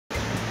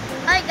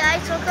Hi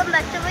guys, welcome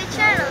back to my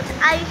channel.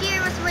 I'm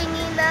here with my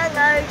Nina,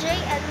 RJ,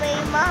 and my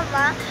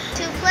mama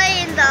to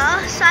play in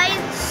the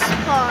science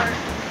park.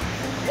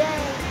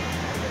 Yay!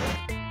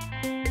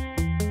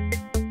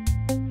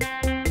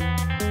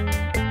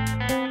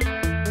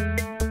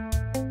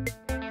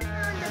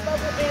 In the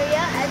bubble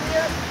area, and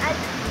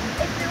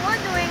if you're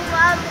wondering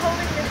why I'm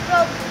holding this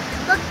rope,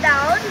 look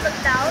down, look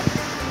down.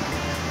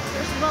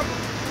 There's a bubble.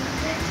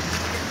 This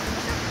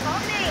is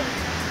coming.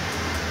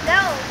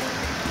 No.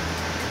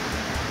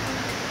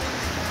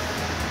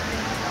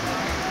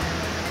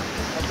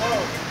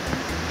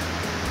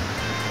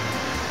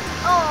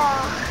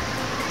 Oh,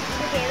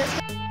 okay, let's go.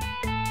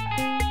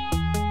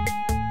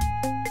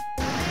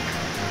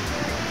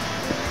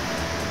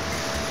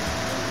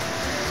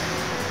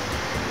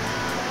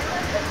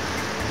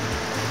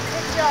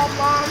 Good job,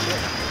 Mom.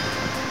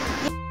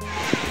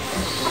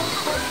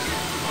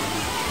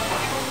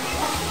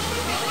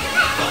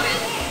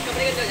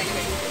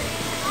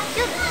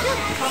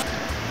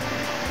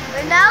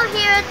 We're now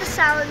here at the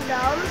sound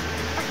dome.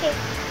 Okay,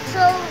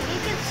 so you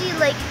can see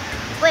like,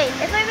 wait,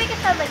 if I make it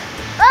sound like,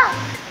 ah!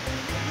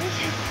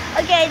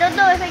 Okay, I don't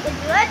know if I can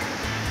do it.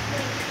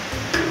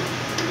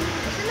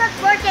 This is not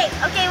working.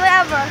 Okay,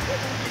 whatever.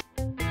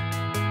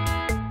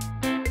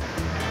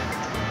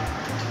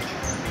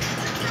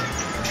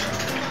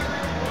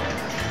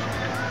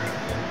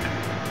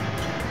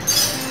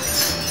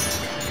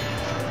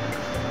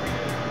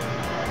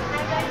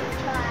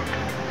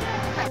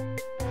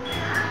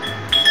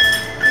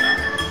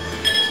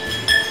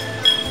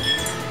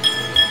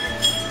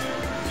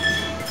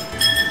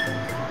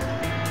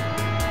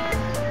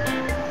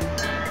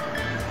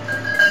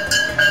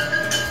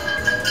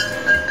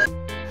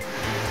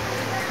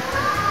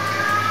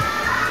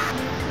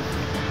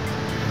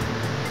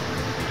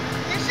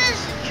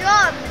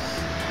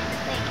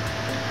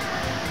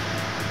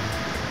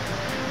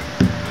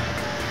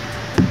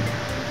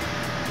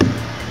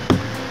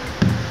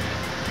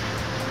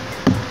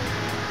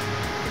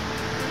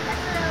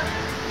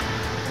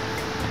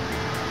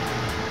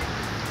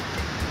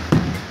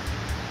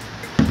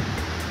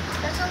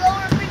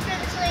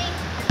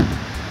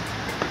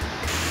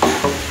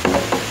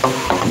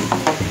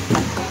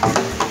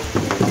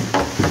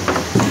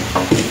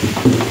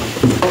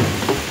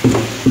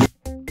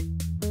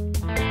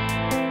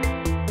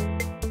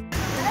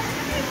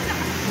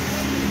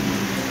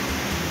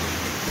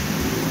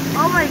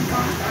 Oh my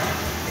god.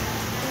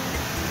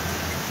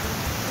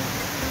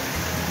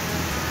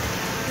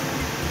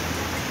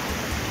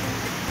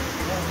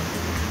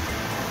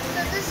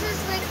 So this is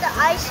like the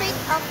eyesight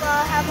of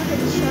a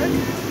hammerhead shark,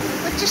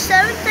 which is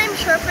 7 times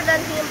sharper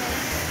than human.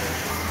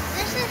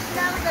 This is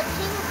now the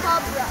king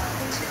cobra.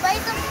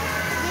 Despite of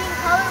being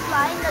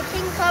colorblind, the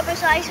king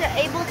cobra's eyes are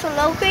able to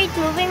locate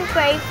moving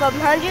prey from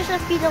hundreds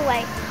of feet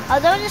away.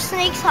 Although the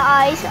snake's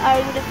eyes are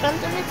in the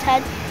front of its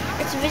head,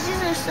 its vision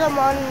is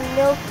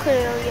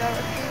monocular.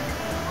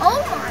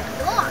 Oh my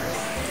gosh!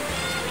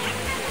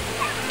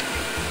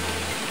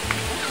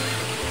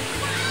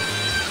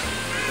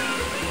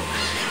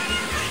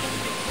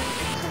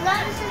 So now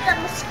this is the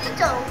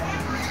mosquito.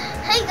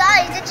 Hey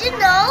guys, did you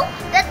know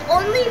that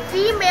only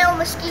female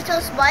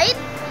mosquitoes bite?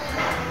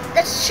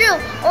 That's true.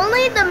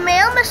 Only the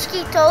male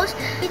mosquitoes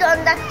feed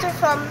on nectar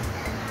from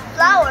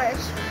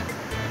flowers.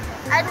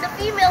 And the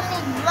females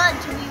need blood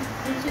to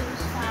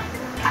reproduce.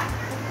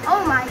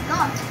 Oh my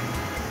god.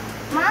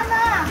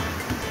 Mama!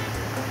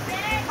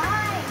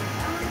 Hi!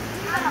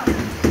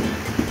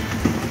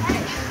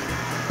 Hey.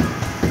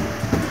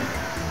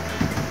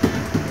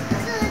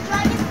 This is a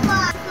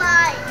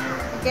dragonfly.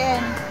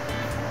 Again.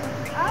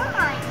 Oh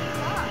my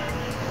god.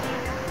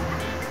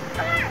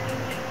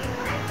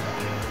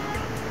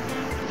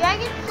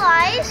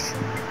 Dragonflies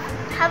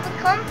have a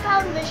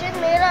compound vision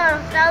made out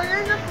of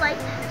thousands of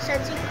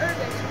light-sensing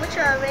organs, which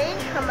are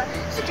arranged from a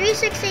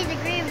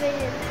 360-degree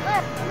vision.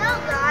 Now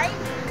guys,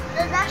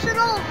 the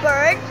national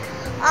bird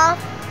of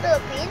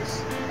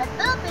Philippines, the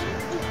Philippine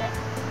eagle.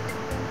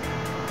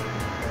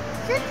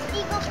 Since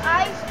eagles'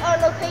 eyes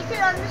are located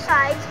on the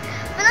sides,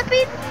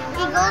 Philippine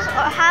eagles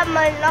have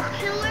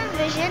monocular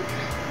vision,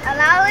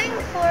 allowing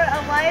for a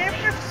wider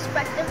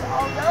perspective,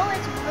 although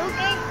its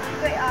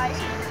blue-gray eyes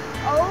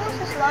are almost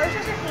as large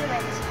as a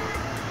human's.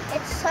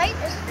 Its sight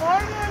is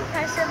far more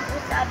impressive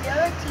with the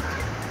ability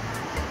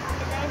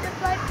to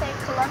identify prey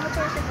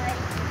kilometers away.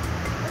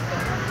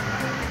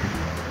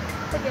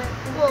 Okay.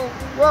 Whoa,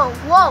 whoa,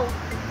 whoa!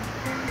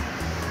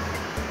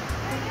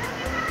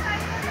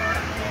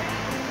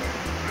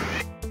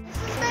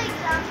 This is the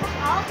example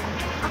of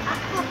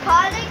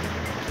aquaponic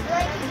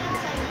lighting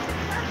insect.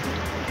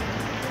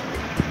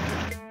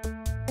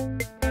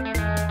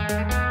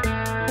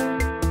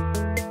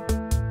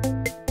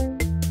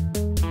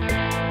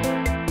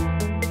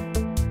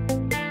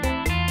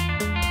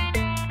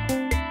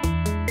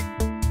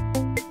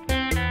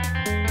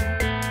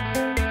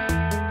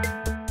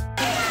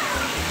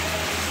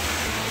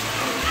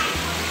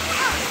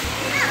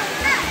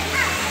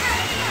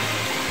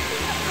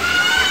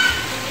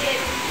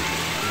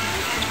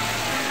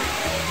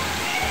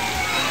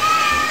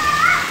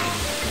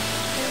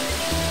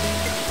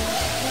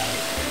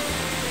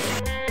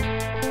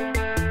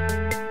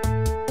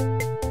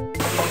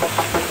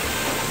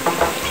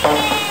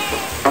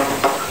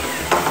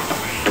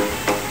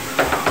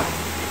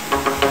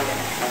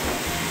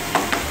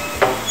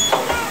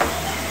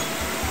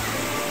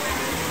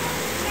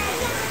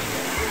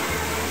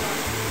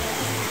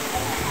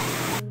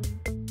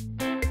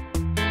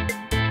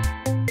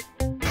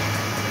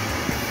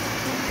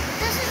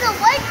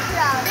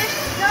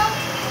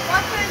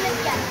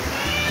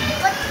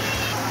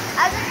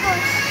 as it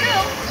goes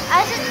through,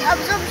 as it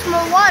absorbs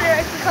more water,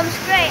 it becomes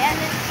gray and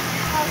it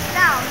falls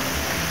down.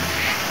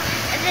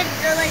 And then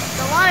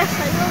the water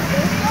cycle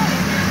goes down.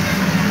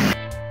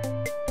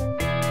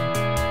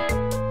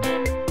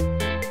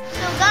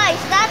 So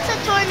guys, that's a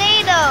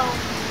tornado.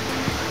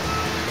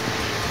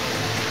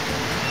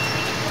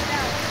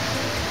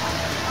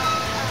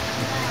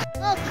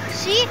 Look,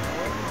 see?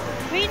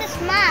 Green is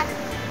matte.